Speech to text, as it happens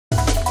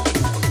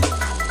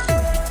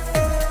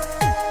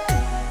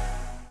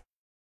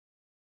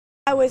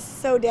I was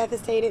so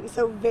devastated and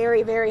so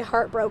very, very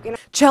heartbroken.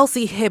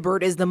 Chelsea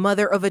Hibbert is the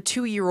mother of a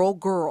 2-year-old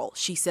girl.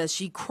 She says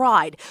she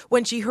cried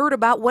when she heard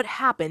about what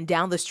happened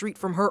down the street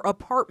from her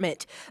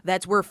apartment.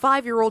 That's where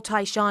 5-year-old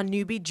Tyshawn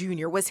Newby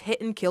Jr. was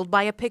hit and killed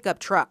by a pickup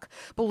truck.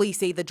 Police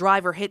say the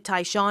driver hit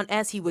Tyshawn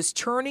as he was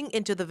turning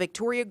into the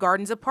Victoria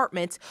Gardens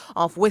apartments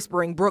off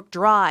Whispering Brook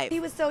Drive. He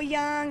was so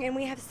young, and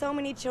we have so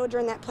many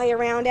children that play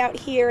around out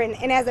here, and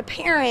as a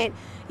parent,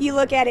 you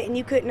look at it and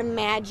you couldn't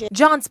imagine.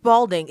 John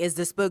Spalding is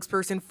the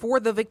spokesperson for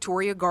the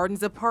Victoria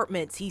Gardens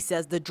apartments. He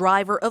says the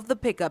driver of the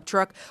pickup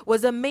truck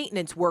was a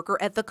maintenance worker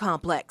at the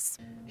complex.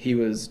 He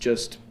was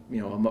just,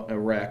 a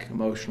wreck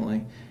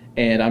emotionally,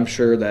 and I'm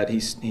sure that he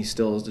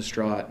still is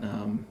distraught.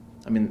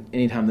 I mean,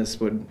 anytime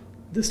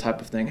this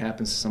type of thing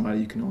happens to somebody,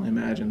 you can only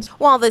imagine.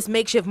 While this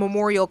makeshift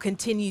memorial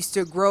continues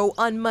to grow,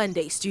 on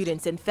Monday,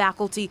 students and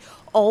faculty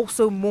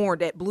also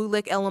mourned at Blue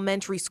Lick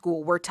Elementary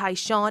School, where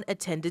Tyshawn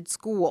attended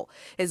school.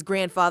 His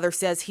grandfather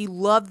says he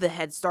loved the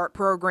Head Start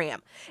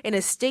program. In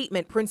a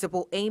statement,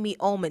 Principal Amy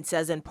Ullman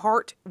says, in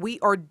part, "We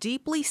are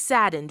deeply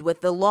saddened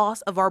with the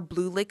loss of our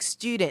Blue Lick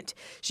student."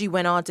 She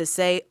went on to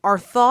say, "Our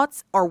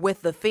thoughts are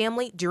with the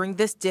family during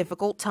this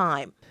difficult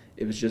time."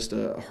 It was just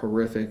a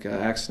horrific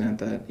accident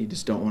that you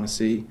just don't want to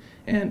see,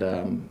 and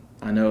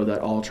I know that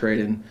All Trade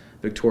and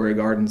Victoria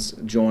Gardens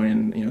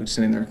join in,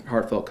 sending their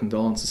heartfelt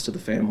condolences to the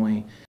family.